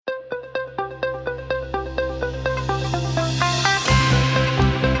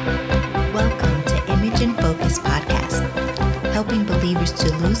helping believers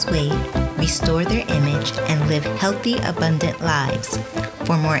to lose weight, restore their image, and live healthy, abundant lives.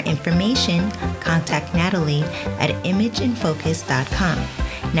 For more information, contact Natalie at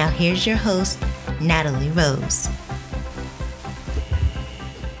imageinfocus.com. Now here's your host, Natalie Rose.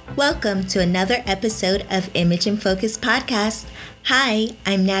 Welcome to another episode of Image in Focus podcast. Hi,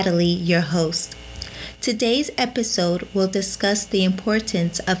 I'm Natalie, your host. Today's episode will discuss the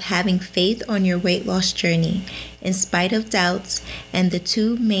importance of having faith on your weight loss journey in spite of doubts and the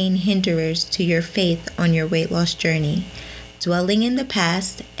two main hinderers to your faith on your weight loss journey, dwelling in the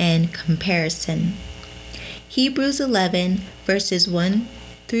past and comparison. Hebrews 11 verses 1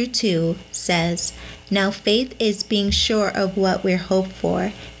 through 2 says, "Now faith is being sure of what we hope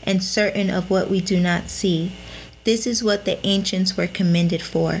for and certain of what we do not see. This is what the ancients were commended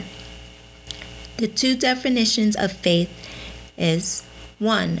for." The two definitions of faith is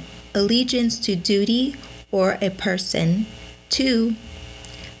 1. Allegiance to duty or a person. 2.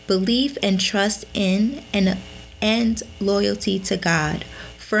 Belief and trust in and loyalty to God.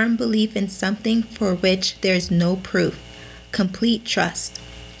 Firm belief in something for which there is no proof. Complete trust.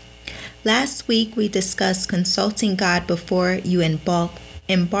 Last week we discussed consulting God before you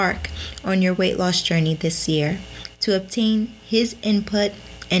embark on your weight loss journey this year to obtain His input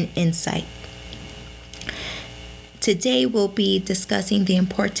and insight. Today we'll be discussing the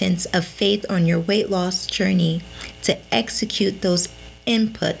importance of faith on your weight loss journey to execute those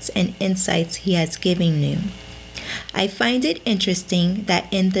inputs and insights He has given you. I find it interesting that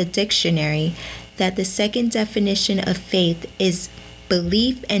in the dictionary that the second definition of faith is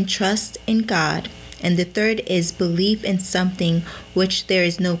belief and trust in God, and the third is belief in something which there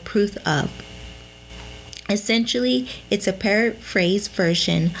is no proof of. Essentially, it's a paraphrase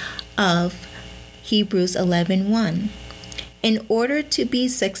version of Hebrews 11:1. In order to be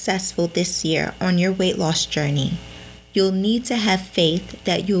successful this year on your weight loss journey, you'll need to have faith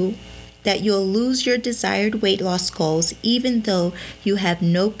that you'll lose your desired weight loss goals even though you have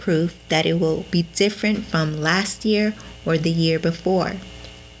no proof that it will be different from last year or the year before.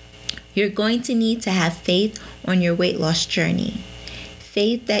 You're going to need to have faith on your weight loss journey.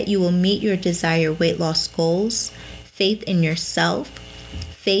 Faith that you will meet your desired weight loss goals, faith in yourself,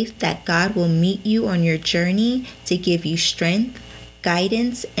 faith that God will meet you on your journey to give you strength,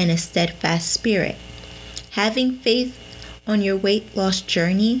 guidance, and a steadfast spirit. Having faith on your weight loss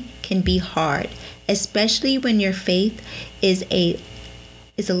journey can be hard, especially when your faith is a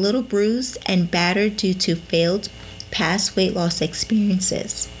little bruised and battered due to failed past weight loss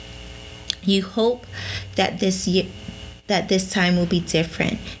experiences. You hope that this time will be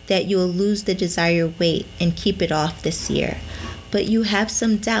different, that you will lose the desired weight and keep it off this year. But you have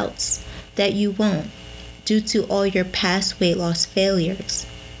some doubts that you won't due to all your past weight loss failures.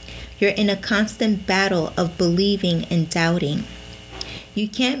 You're in a constant battle of believing and doubting. You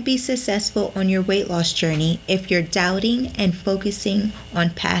can't be successful on your weight loss journey if you're doubting and focusing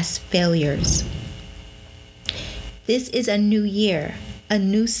on past failures. This is a new year, a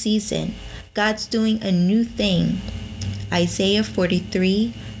new season. God's doing a new thing. Isaiah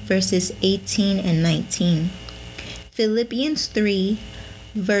 43 verses 18 and 19. Philippians 3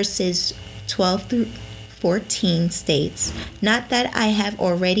 verses 12 through 14 states, "Not that I have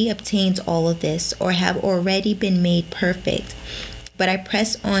already obtained all of this or have already been made perfect, but I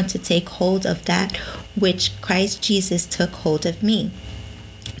press on to take hold of that which Christ Jesus took hold of me.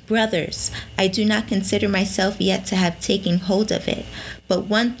 Brothers, I do not consider myself yet to have taken hold of it, but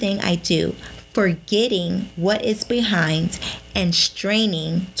one thing I do, forgetting what is behind and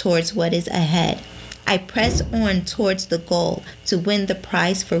straining towards what is ahead. I press on towards the goal to win the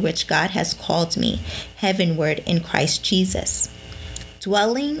prize for which God has called me heavenward in Christ Jesus."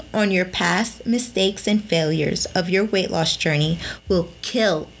 Dwelling on your past mistakes and failures of your weight loss journey will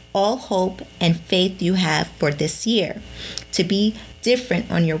kill all hope and faith you have for this year to be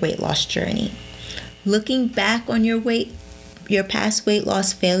different on your weight loss journey. Looking back on your past weight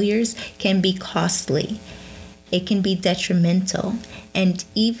loss failures can be costly. It can be detrimental and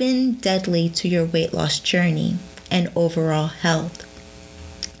even deadly to your weight loss journey and overall health.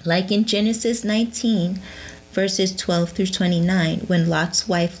 Like in Genesis 19, verses 12 through 29, when Lot's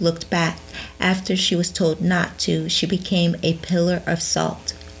wife looked back after she was told not to, she became a pillar of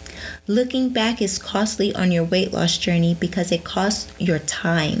salt. Looking back is costly on your weight loss journey because it costs your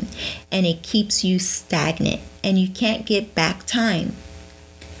time and it keeps you stagnant and you can't get back time.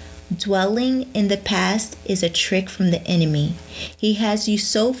 Dwelling in the past is a trick from the enemy. He has you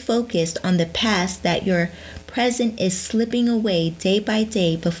so focused on the past that your present is slipping away day by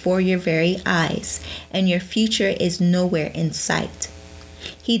day before your very eyes, and your future is nowhere in sight.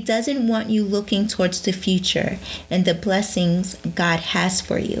 He doesn't want you looking towards the future and the blessings God has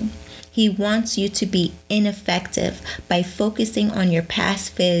for you. He wants you to be ineffective by focusing on your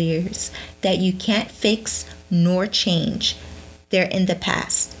past failures that you can't fix nor change. They're in the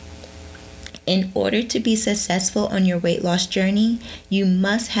past. In order to be successful on your weight loss journey, you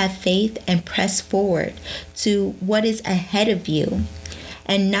must have faith and press forward to what is ahead of you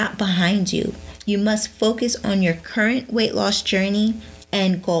and not behind you. You must focus on your current weight loss journey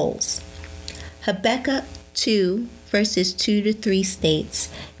and goals. Habakkuk 2 verses 2 to 3 states,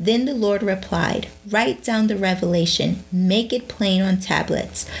 "Then the Lord replied, write down the revelation, make it plain on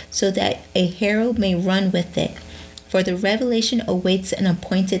tablets, so that a herald may run with it. For the revelation awaits an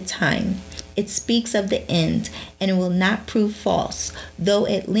appointed time. It speaks of the end, and it will not prove false. Though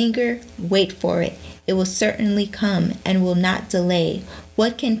it linger, wait for it. It will certainly come and will not delay."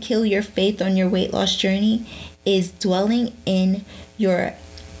 What can kill your faith on your weight loss journey is dwelling in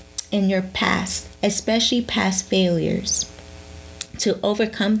your past, especially past failures. To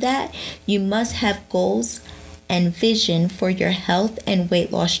overcome that, you must have goals and vision for your health and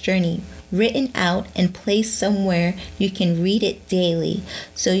weight loss journey written out and placed somewhere you can read it daily,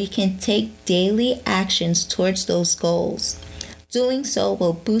 so you can take daily actions towards those goals. Doing so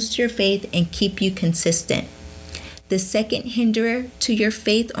will boost your faith and keep you consistent. The second hindrance to your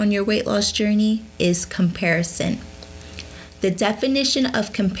faith on your weight loss journey is comparison. The definition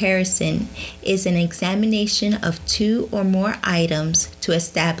of comparison is an examination of two or more items to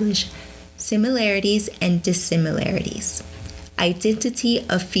establish similarities and dissimilarities. Identity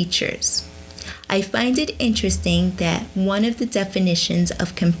of features. I find it interesting that one of the definitions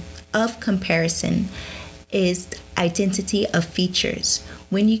of comparison is identity of features.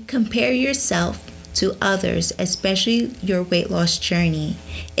 When you compare yourself to others, especially your weight loss journey,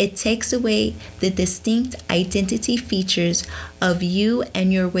 it takes away the distinct identity features of you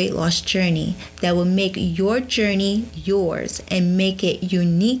and your weight loss journey that will make your journey yours and make it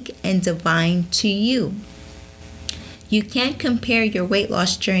unique and divine to you. You can't compare your weight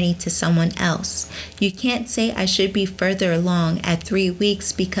loss journey to someone else. You can't say, I should be further along at 3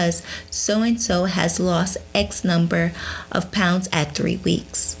 weeks because so-and-so has lost X number of pounds at 3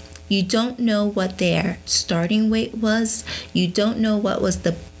 weeks. You don't know what their starting weight was. You don't know what was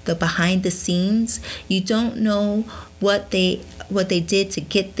the behind the scenes. You don't know what they did to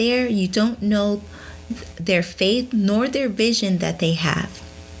get there. You don't know their faith nor their vision that they have.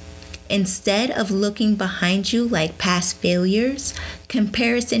 Instead of looking behind you like past failures,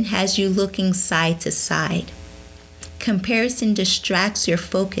 comparison has you looking side to side. Comparison distracts your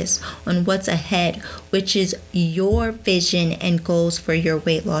focus on what's ahead, which is your vision and goals for your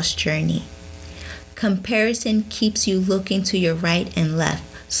weight loss journey. Comparison keeps you looking to your right and left,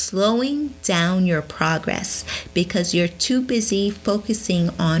 slowing down your progress because you're too busy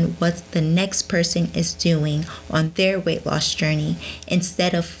focusing on what the next person is doing on their weight loss journey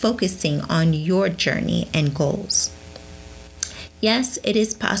instead of focusing on your journey and goals. Yes, it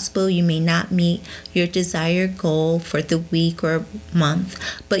is possible you may not meet your desired goal for the week or month,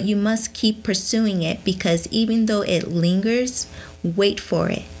 but you must keep pursuing it because even though it lingers, wait for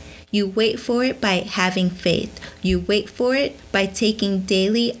it. You wait for it by having faith. You wait for it by taking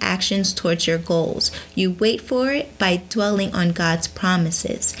daily actions towards your goals. You wait for it by dwelling on God's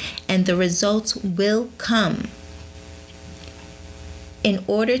promises, and the results will come. In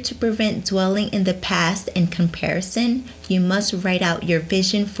order to prevent dwelling in the past and comparison, you must write out your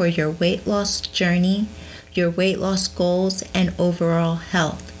vision for your weight loss journey, your weight loss goals, and overall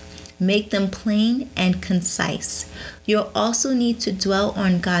health. Make them plain and concise. You'll also need to dwell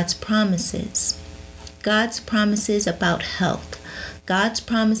on God's promises. God's promises about health. God's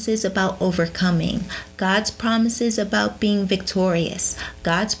promises about overcoming. God's promises about being victorious.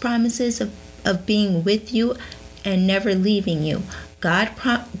 God's promises of being with you and never leaving you.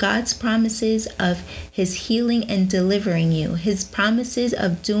 God's promises of His healing and delivering you. His promises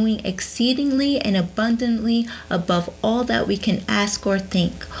of doing exceedingly and abundantly above all that we can ask or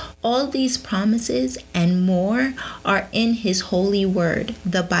think. All these promises and more are in His holy word,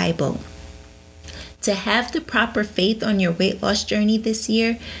 the Bible. To have the proper faith on your weight loss journey this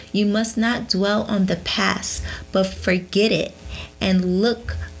year, you must not dwell on the past, but forget it and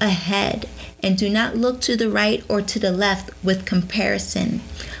look ahead. And do not look to the right or to the left with comparison,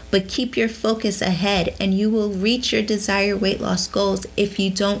 but keep your focus ahead and you will reach your desired weight loss goals if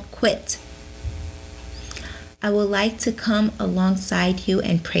you don't quit. I would like to come alongside you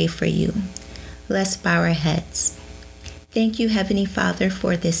and pray for you. Let's bow our heads. Thank you, Heavenly Father,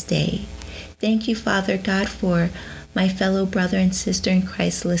 for this day. Thank you, Father God, for my fellow brother and sister in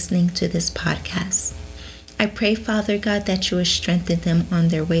Christ listening to this podcast. I pray, Father God, that you will strengthen them on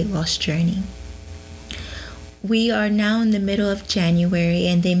their weight loss journey. We are now in the middle of January,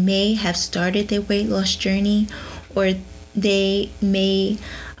 and they may have started their weight loss journey, or they may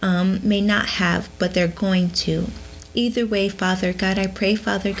not have, but they're going to. Either way, Father God, I pray,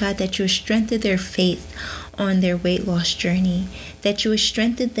 Father God, that you will strengthen their faith on their weight loss journey, that you will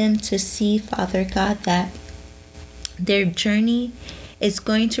strengthen them to see, Father God, that their journey is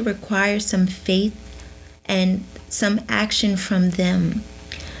going to require some faith and some action from them.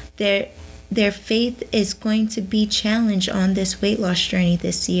 Their faith is going to be challenged on this weight loss journey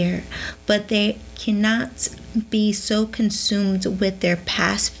this year, but they cannot be so consumed with their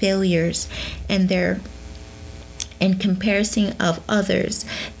past failures and comparison of others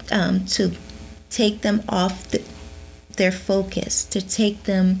to take them off their focus, to take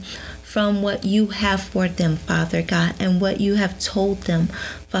them from what you have for them, Father God, and what you have told them,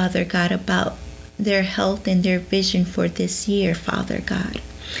 Father God, about their health and their vision for this year, Father God.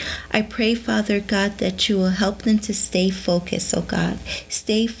 I pray, Father God, that you will help them to stay focused, oh God.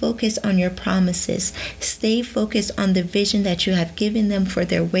 Stay focused on your promises. Stay focused on the vision that you have given them for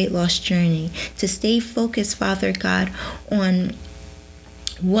their weight loss journey. To stay focused, Father God, on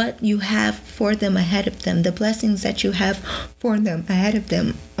what you have for them ahead of them, the blessings that you have for them ahead of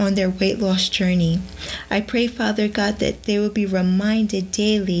them on their weight loss journey. I pray, Father God, that they will be reminded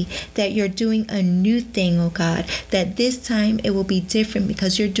daily that you're doing a new thing, oh God, that this time it will be different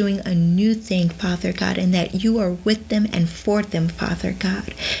because you're doing a new thing, Father God, and that you are with them and for them, Father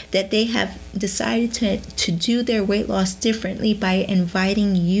God, that they have decided to do their weight loss differently by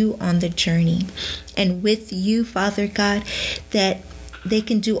inviting you on the journey. And with you, Father God, that they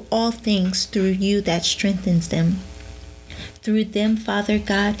can do all things through you that strengthens them. Through them, Father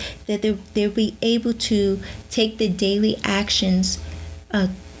God, that they'll be able to take the daily actions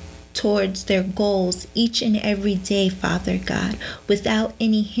towards their goals each and every day, Father God, without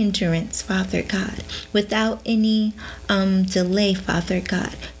any hindrance, Father God, without any delay, Father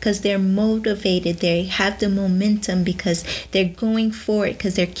God, because they're motivated. They have the momentum because they're going forward,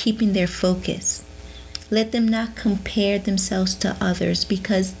 because they're keeping their focus. Let them not compare themselves to others,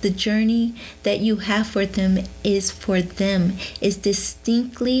 because the journey that you have for them, is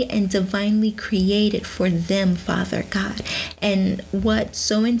distinctly and divinely created for them, Father God. And what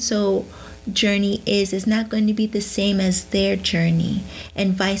so-and-so journey is not going to be the same as their journey,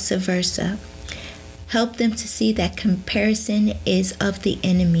 and vice versa. Help them to see that comparison is of the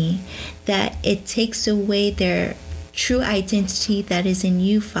enemy, that it takes away their true identity that is in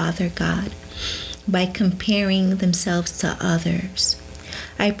you, Father God, by comparing themselves to others.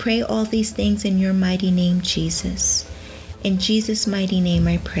 I pray all these things in your mighty name, Jesus. In Jesus' mighty name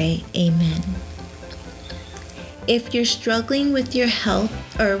I pray, amen. If you're struggling with your health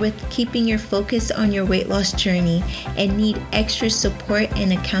or with keeping your focus on your weight loss journey and need extra support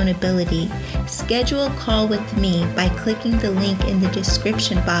and accountability, schedule a call with me by clicking the link in the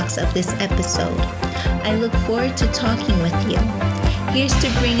description box of this episode. I look forward to talking with you. Here's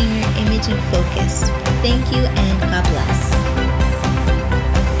to bringing your image in focus. Thank you and God bless.